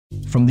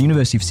From the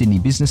University of Sydney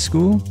Business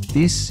School,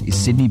 this is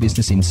Sydney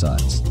Business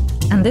Insights.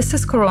 And this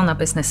is Corona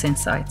Business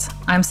Insights.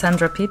 I'm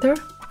Sandra Peter.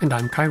 And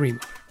I'm Kai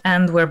Riemer.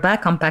 And we're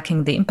back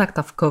unpacking the impact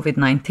of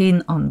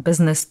COVID-19 on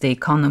business, the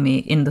economy,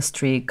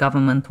 industry,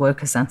 government,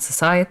 workers and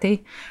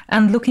society,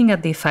 and looking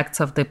at the effects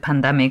of the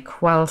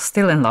pandemic while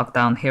still in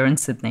lockdown here in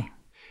Sydney.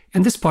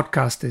 And this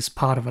podcast is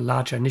part of a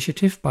larger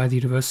initiative by the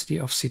University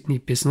of Sydney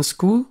Business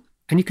School.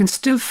 And you can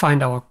still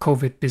find our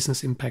COVID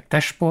Business Impact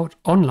Dashboard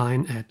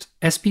online at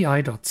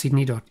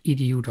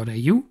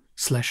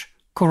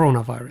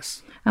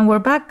sbi.sydney.edu/coronavirus. And we're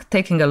back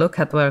taking a look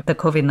at where the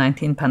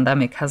COVID-19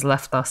 pandemic has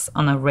left us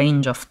on a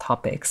range of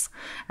topics.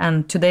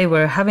 And today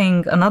we're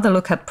having another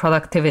look at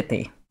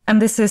productivity.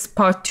 And this is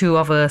part 2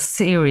 of a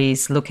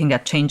series looking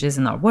at changes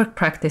in our work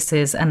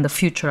practices and the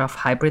future of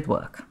hybrid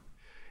work.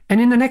 And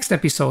in the next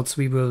episodes,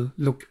 we will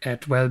look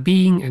at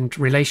well-being and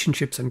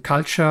relationships and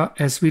culture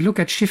as we look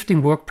at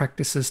shifting work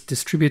practices,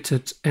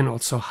 distributed and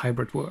also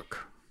hybrid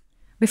work.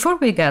 Before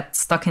we get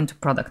stuck into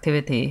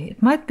productivity,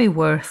 it might be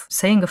worth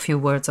saying a few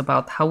words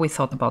about how we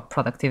thought about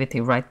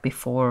productivity right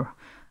before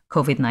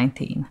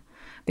COVID-19.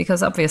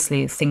 Because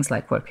obviously things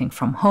like working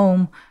from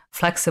home,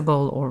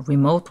 flexible or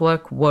remote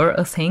work were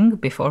a thing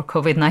before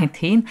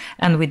COVID-19,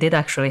 and we did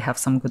actually have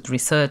some good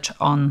research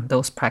on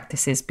those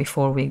practices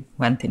before we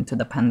went into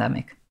the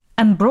pandemic.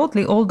 And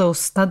broadly, all those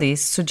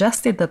studies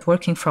suggested that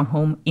working from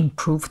home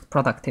improved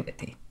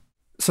productivity.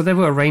 So there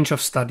were a range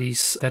of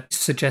studies that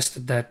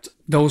suggested that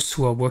those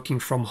who are working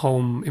from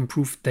home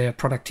improved their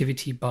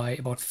productivity by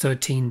about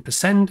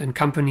 13%, and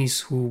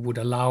companies who would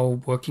allow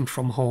working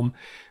from home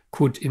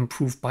could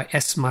improve by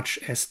as much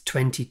as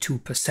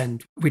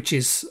 22%, which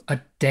is a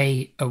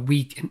day a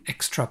week in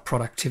extra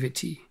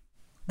productivity.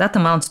 That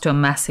amounts to a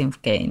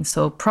massive gain.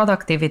 So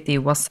productivity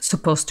was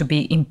supposed to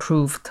be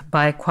improved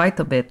by quite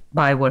a bit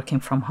by working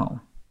from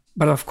home.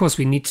 But of course,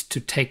 we need to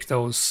take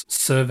those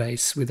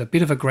surveys with a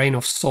bit of a grain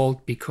of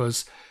salt,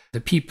 because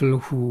the people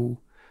who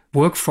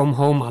work from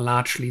home are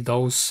largely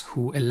those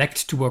who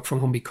elect to work from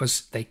home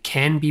because they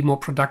can be more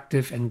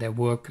productive and their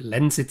work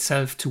lends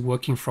itself to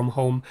working from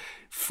home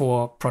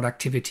for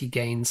productivity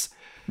gains.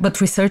 But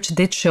research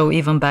did show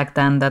even back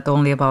then that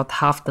only about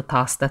half the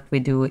tasks that we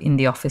do in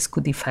the office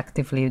could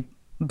effectively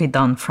be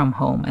done from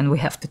home. And we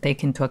have to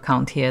take into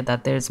account here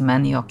that there's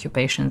many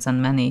occupations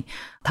and many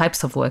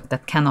types of work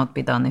that cannot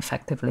be done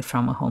effectively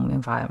from a home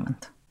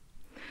environment.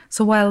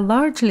 So while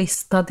largely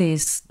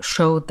studies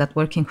showed that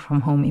working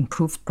from home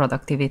improved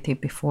productivity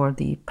before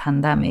the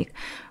pandemic,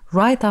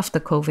 right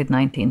after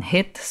COVID-19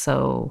 hit,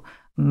 so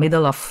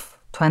middle of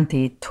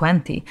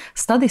 2020,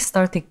 studies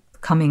started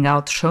coming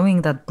out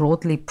showing that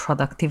broadly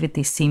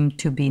productivity seemed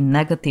to be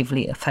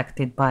negatively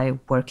affected by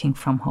working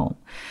from home.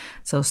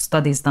 So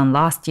studies done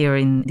last year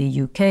in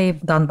the UK,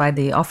 done by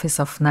the Office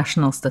of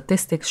National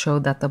Statistics,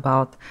 showed that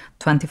about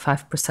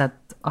 25%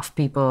 of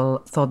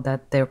people thought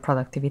that their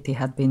productivity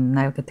had been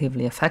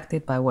negatively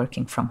affected by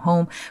working from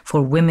home.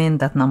 For women,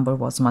 that number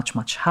was much,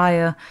 much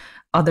higher.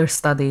 Other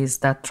studies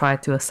that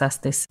tried to assess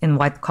this in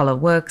white-collar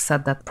work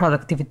said that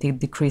productivity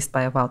decreased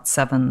by about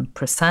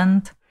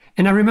 7%.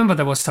 And I remember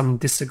there was some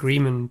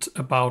disagreement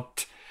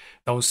about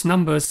those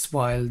numbers.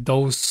 While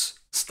those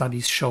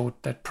studies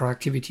showed that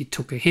productivity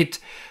took a hit,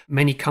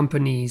 many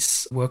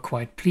companies were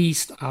quite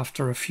pleased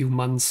after a few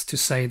months to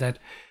say that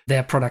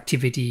their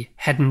productivity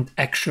hadn't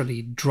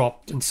actually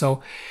dropped. And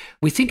so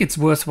we think it's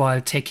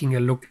worthwhile taking a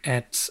look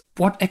at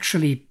what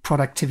actually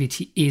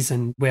productivity is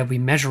and where we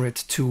measure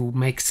it to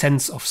make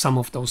sense of some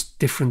of those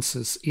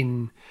differences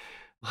in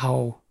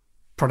how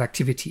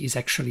productivity is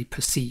actually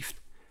perceived.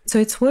 So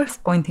it's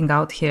worth pointing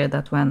out here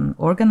that when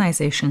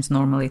organizations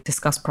normally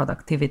discuss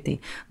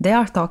productivity, they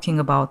are talking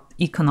about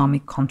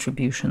economic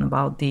contribution,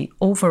 about the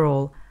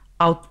overall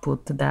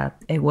output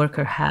that a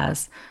worker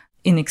has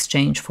in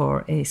exchange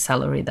for a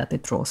salary that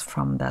it draws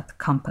from that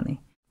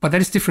company. But that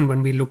is different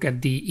when we look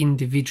at the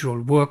individual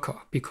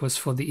worker, because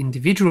for the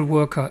individual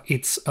worker,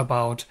 it's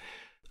about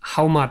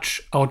how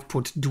much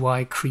output do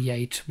I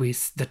create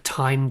with the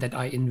time that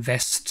I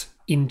invest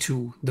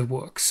into the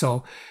work.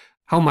 So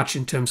how much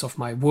in terms of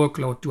my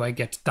workload do I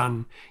get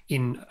done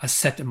in a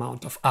set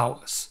amount of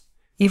hours?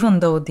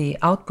 Even though the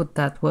output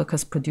that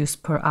workers produce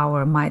per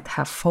hour might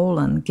have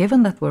fallen,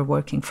 given that we're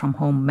working from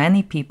home,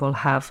 many people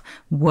have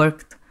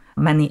worked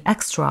many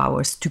extra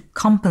hours to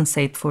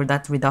compensate for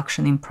that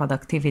reduction in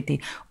productivity,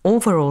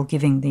 overall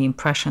giving the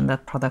impression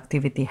that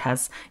productivity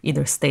has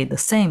either stayed the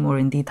same or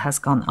indeed has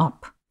gone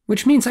up.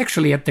 Which means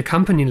actually at the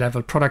company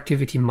level,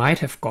 productivity might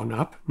have gone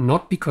up,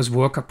 not because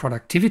worker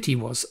productivity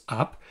was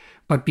up,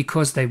 but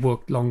because they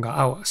worked longer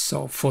hours.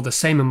 So for the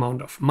same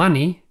amount of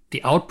money,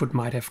 the output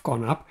might have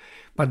gone up,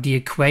 but the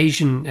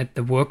equation at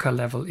the worker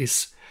level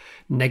is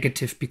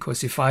negative,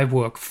 because if I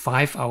work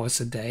 5 hours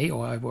a day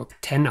or I work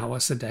 10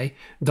 hours a day,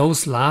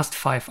 those last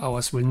 5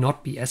 hours will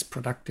not be as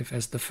productive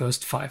as the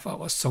first 5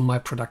 hours. So my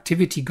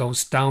productivity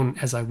goes down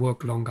as I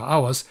work longer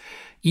hours,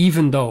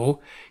 even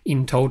though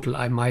in total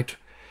I might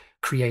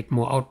create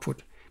more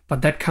output.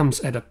 But that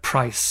comes at a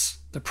price,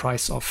 the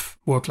price of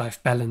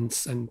work-life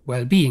balance and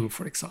well-being,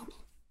 for example.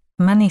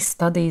 Many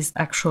studies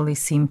actually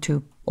seem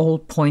to all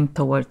point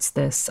towards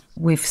this.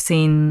 We've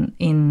seen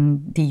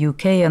in the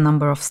UK a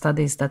number of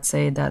studies that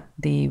say that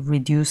the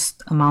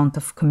reduced amount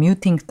of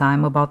commuting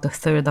time, about a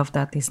third of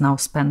that is now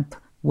spent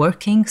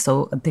working,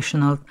 so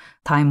additional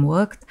time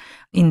worked.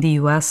 In the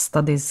US,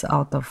 studies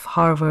out of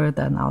Harvard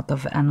and out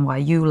of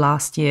NYU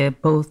last year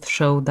both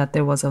showed that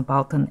there was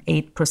about an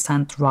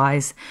 8%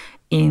 rise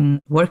in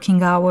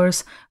working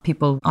hours.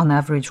 People on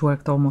average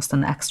worked almost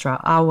an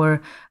extra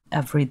hour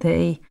every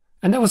day.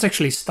 And there was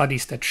actually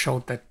studies that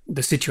showed that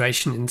the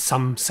situation in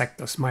some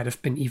sectors might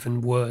have been even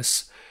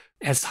worse,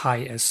 as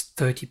high as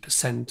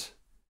 30%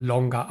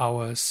 longer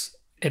hours,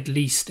 at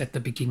least at the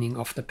beginning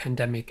of the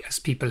pandemic, as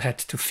people had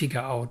to figure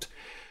out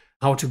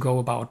how to go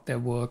about their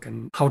work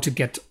and how to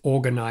get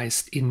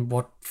organized in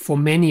what for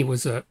many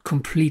was a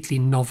completely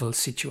novel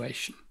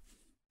situation.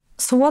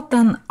 So what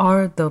then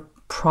are the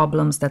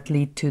problems that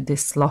lead to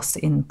this loss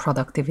in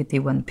productivity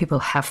when people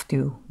have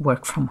to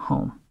work from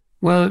home?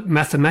 Well,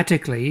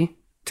 mathematically,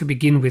 to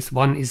begin with,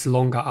 one is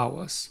longer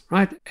hours,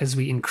 right? As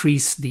we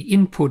increase the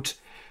input,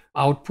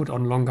 output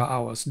on longer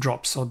hours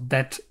drops. So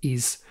that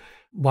is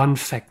one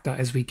factor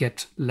as we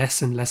get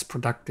less and less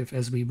productive,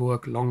 as we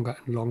work longer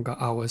and longer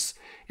hours,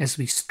 as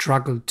we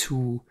struggle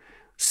to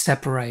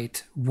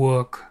separate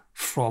work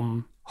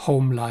from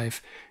home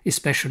life,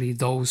 especially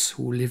those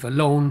who live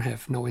alone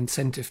have no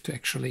incentive to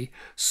actually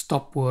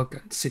stop work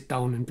and sit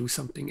down and do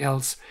something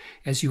else,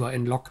 as you are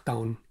in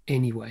lockdown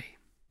anyway.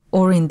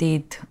 Or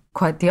indeed,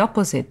 quite the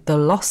opposite. The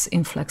loss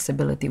in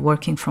flexibility.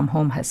 Working from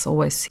home has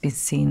always been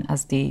seen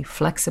as the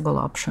flexible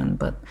option.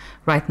 But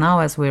right now,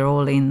 as we're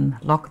all in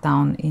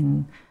lockdown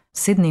in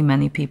Sydney,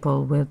 many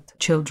people with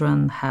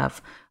children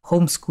have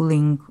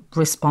homeschooling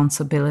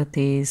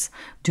responsibilities,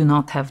 do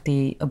not have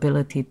the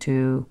ability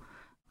to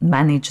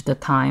manage the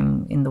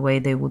time in the way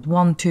they would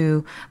want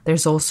to.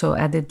 There's also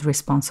added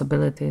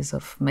responsibilities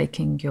of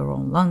making your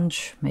own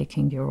lunch,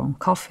 making your own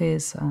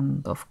coffees,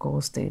 and of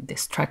course the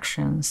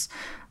distractions,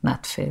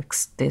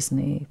 Netflix,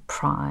 Disney,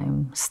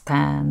 Prime,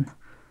 Stan,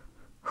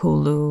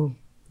 Hulu.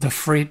 The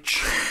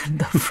fridge.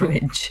 The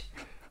fridge.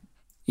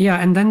 Yeah,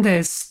 and then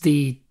there's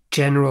the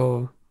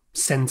general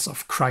sense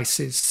of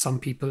crisis. Some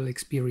people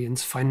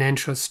experience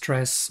financial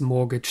stress,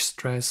 mortgage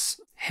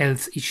stress,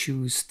 health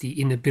issues, the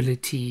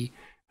inability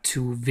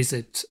to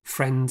visit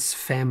friends,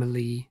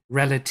 family,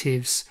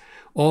 relatives.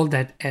 All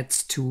that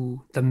adds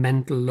to the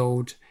mental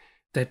load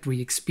that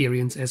we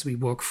experience as we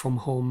work from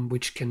home,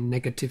 which can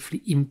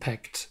negatively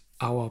impact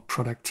our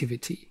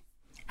productivity.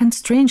 And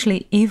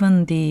strangely,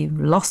 even the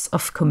loss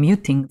of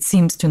commuting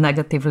seems to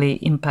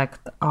negatively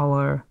impact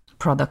our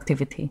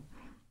productivity.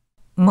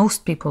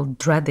 Most people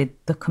dreaded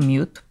the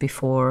commute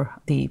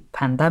before the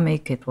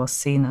pandemic. It was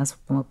seen as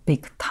a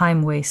big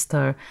time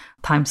waster.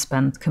 Time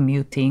spent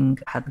commuting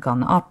had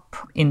gone up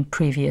in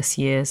previous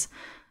years.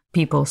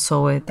 People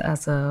saw it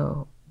as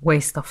a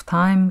waste of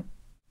time.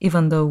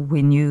 Even though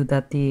we knew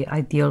that the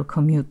ideal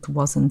commute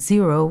wasn't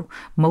zero,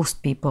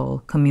 most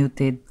people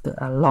commuted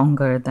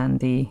longer than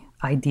the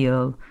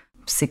ideal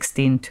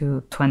 16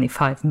 to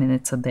 25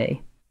 minutes a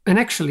day. And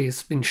actually,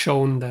 it's been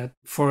shown that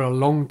for a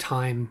long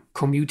time,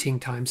 commuting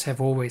times have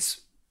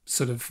always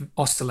sort of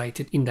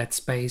oscillated in that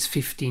space,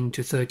 15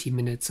 to 30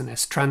 minutes. And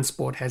as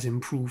transport has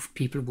improved,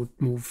 people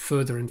would move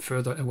further and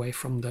further away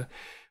from the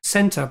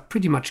center,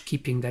 pretty much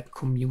keeping that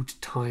commute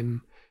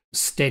time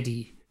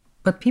steady.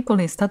 But people,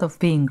 instead of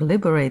being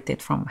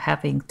liberated from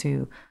having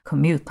to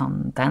commute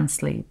on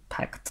densely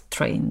packed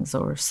trains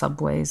or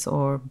subways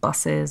or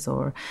buses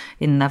or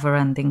in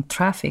never-ending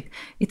traffic,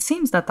 it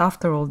seems that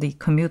after all, the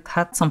commute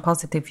had some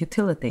positive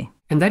utility.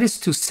 And that is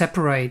to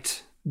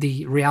separate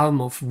the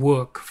realm of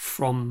work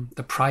from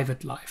the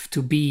private life,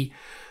 to be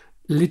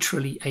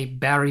literally a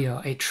barrier,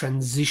 a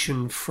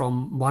transition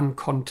from one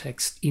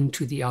context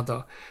into the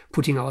other,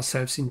 putting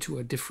ourselves into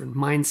a different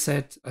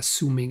mindset,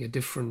 assuming a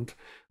different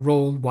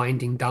role,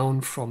 winding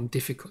down from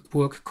difficult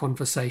work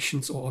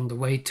conversations or on the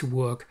way to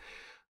work,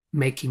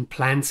 making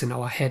plans in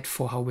our head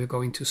for how we're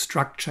going to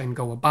structure and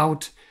go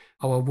about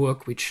our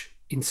work, which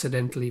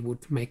incidentally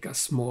would make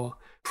us more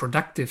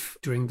productive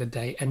during the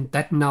day. And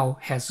that now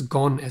has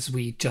gone as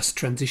we just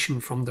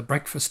transition from the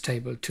breakfast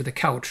table to the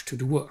couch to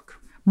the work.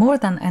 More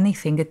than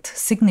anything, it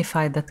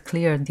signified that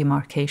clear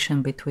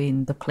demarcation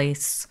between the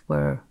place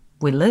where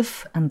we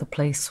live and the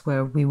place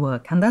where we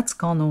work. And that's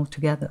gone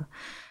altogether.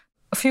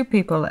 A few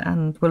people,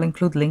 and we'll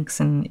include links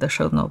in the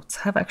show notes,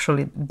 have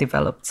actually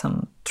developed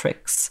some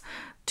tricks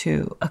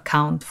to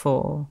account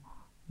for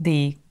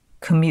the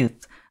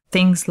commute.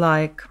 Things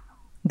like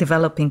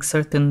developing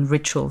certain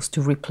rituals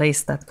to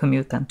replace that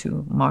commute and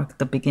to mark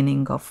the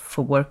beginning of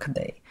a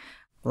workday.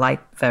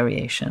 Light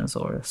variations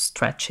or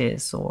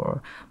stretches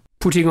or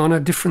putting on a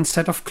different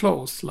set of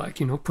clothes, like,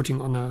 putting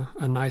on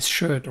a nice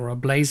shirt or a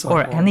blazer.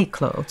 Or any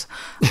clothes.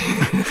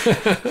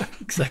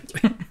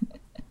 Exactly.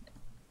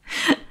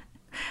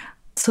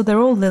 So they're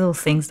all little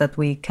things that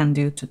we can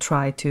do to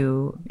try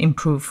to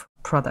improve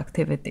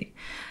productivity,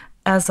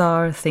 as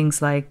are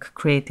things like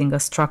creating a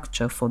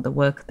structure for the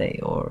workday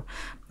or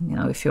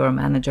if you're a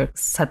manager,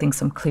 setting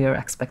some clear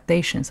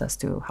expectations as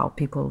to how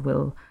people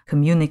will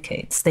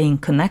communicate, staying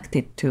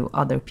connected to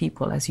other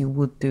people as you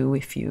would do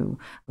if you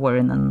were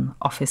in an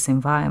office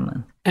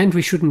environment. And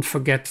we shouldn't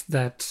forget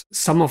that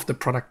some of the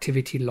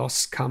productivity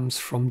loss comes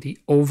from the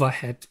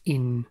overhead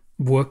in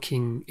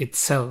working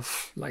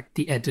itself, like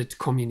the added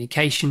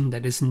communication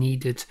that is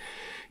needed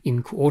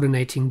in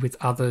coordinating with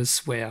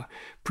others, where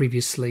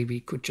previously we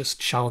could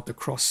just shout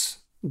across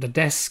the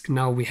desk.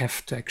 Now we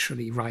have to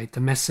actually write the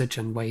message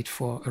and wait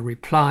for a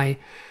reply.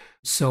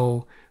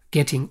 So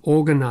getting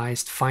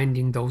organized,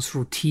 finding those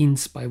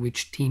routines by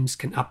which teams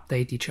can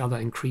update each other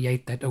and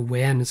create that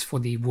awareness for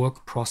the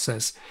work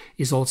process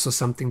is also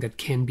something that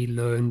can be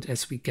learned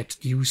as we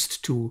get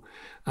used to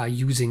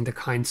using the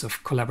kinds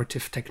of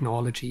collaborative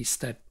technologies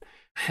that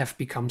have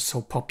become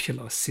so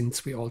popular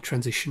since we all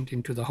transitioned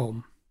into the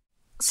home.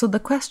 So the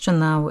question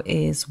now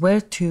is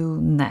where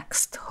to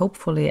next?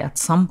 Hopefully at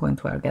some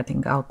point we're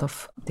getting out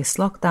of this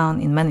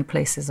lockdown. In many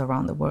places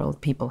around the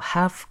world, people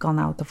have gone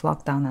out of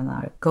lockdown and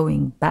are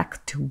going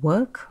back to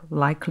work,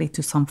 likely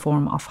to some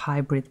form of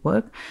hybrid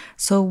work.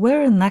 So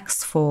where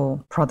next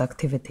for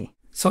productivity?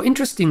 So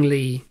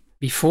interestingly,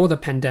 before the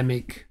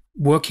pandemic,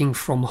 working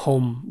from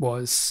home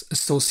was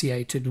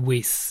associated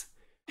with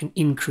an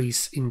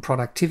increase in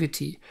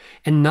productivity.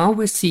 And now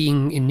we're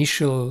seeing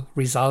initial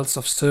results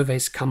of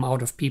surveys come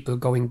out of people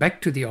going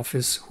back to the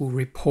office who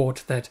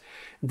report that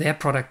their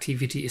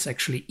productivity is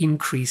actually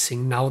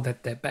increasing now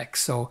that they're back.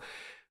 So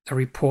a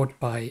report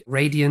by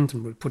Radiant,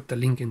 and we'll put the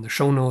link in the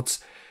show notes,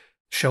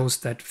 shows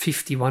that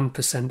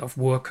 51% of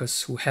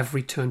workers who have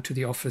returned to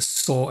the office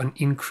saw an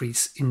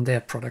increase in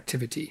their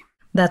productivity.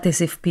 That is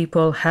if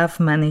people have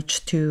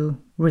managed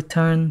to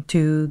return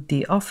to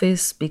the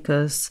office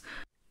because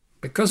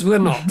we're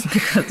not.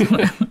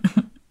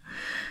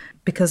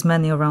 Because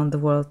many around the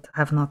world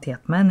have not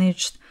yet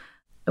managed.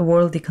 A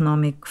World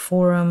Economic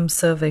Forum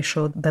survey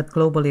showed that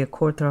globally a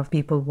quarter of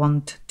people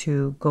want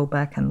to go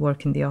back and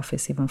work in the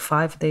office even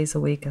 5 days a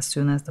week as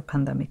soon as the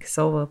pandemic is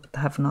over, but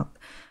have not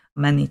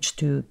managed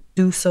to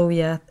do so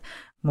yet.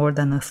 More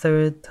than a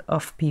third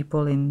of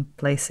people in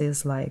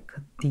places like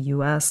the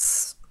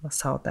US,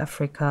 South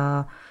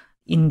Africa,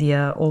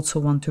 India also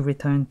want to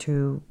return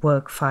to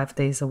work 5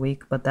 days a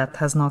week, but that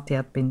has not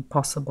yet been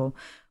possible.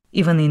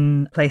 Even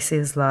in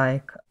places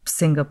like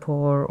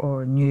Singapore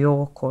or New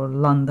York or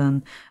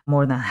London,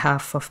 more than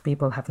half of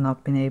people have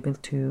not been able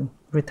to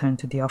return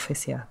to the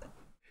office yet.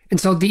 And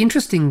so the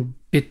interesting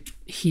bit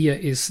here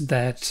is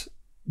that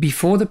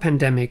before the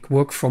pandemic,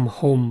 work from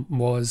home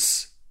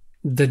was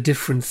the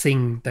different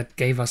thing that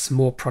gave us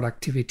more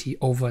productivity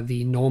over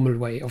the normal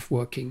way of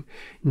working.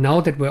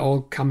 Now that we're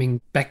all coming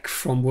back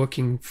from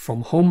working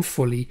from home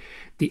fully,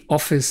 the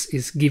office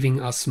is giving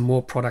us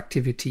more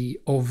productivity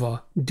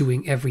over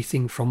doing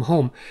everything from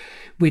home,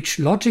 which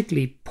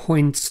logically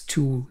points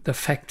to the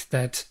fact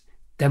that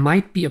there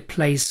might be a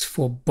place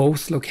for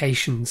both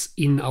locations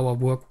in our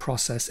work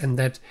process, and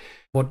that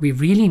what we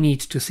really need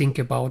to think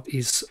about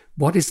is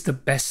what is the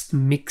best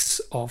mix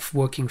of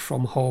working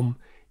from home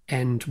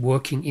and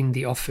working in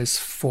the office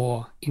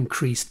for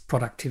increased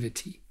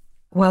productivity.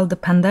 Well, the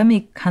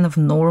pandemic kind of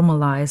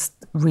normalized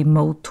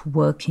remote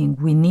working.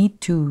 We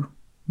need to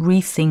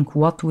rethink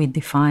what we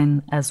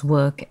define as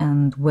work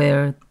and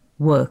where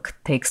work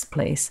takes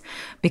place,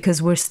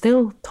 because we're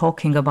still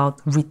talking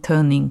about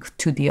returning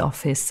to the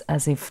office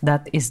as if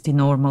that is the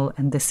normal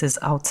and this is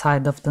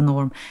outside of the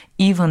norm,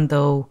 even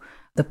though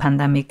the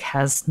pandemic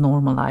has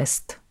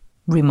normalized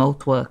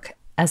remote work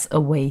as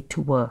a way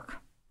to work.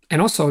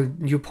 And also,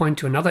 you point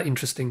to another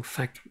interesting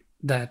fact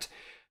that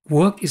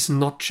work is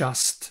not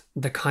just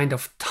the kind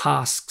of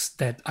tasks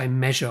that I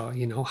measure,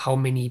 how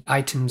many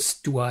items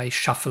do I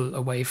shuffle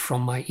away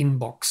from my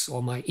inbox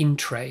or my in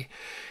tray,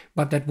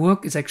 but that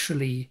work is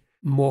actually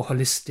more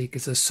holistic,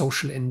 is a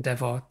social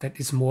endeavor that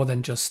is more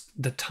than just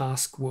the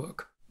task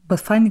work. But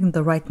finding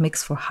the right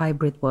mix for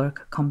hybrid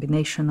work, a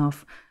combination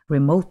of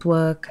remote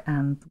work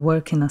and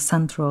work in a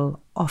central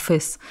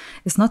office,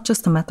 is not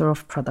just a matter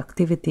of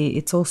productivity.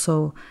 It's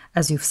also,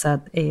 as you've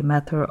said, a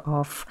matter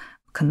of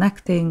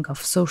connecting, of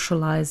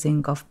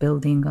socializing, of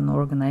building an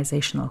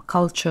organizational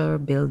culture,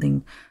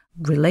 building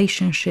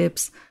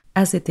relationships,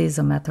 as it is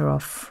a matter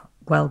of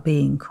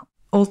well-being.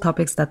 All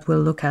topics that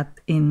we'll look at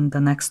in the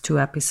next 2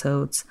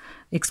 episodes,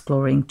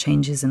 exploring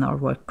changes in our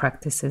work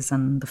practices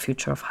and the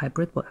future of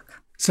hybrid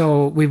work.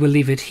 So we will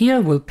leave it here.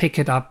 We'll pick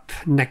it up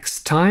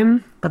next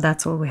time. But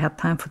that's all we had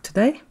time for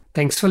today.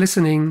 Thanks for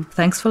listening.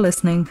 Thanks for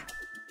listening.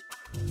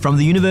 From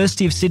the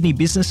University of Sydney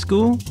Business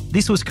School,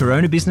 this was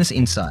Corona Business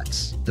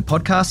Insights, the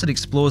podcast that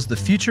explores the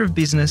future of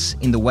business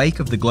in the wake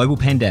of the global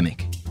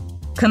pandemic.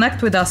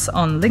 Connect with us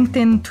on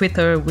LinkedIn,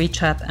 Twitter,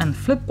 WeChat, and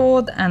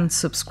Flipboard, and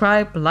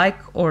subscribe, like,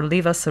 or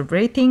leave us a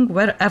rating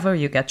wherever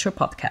you get your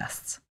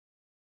podcasts.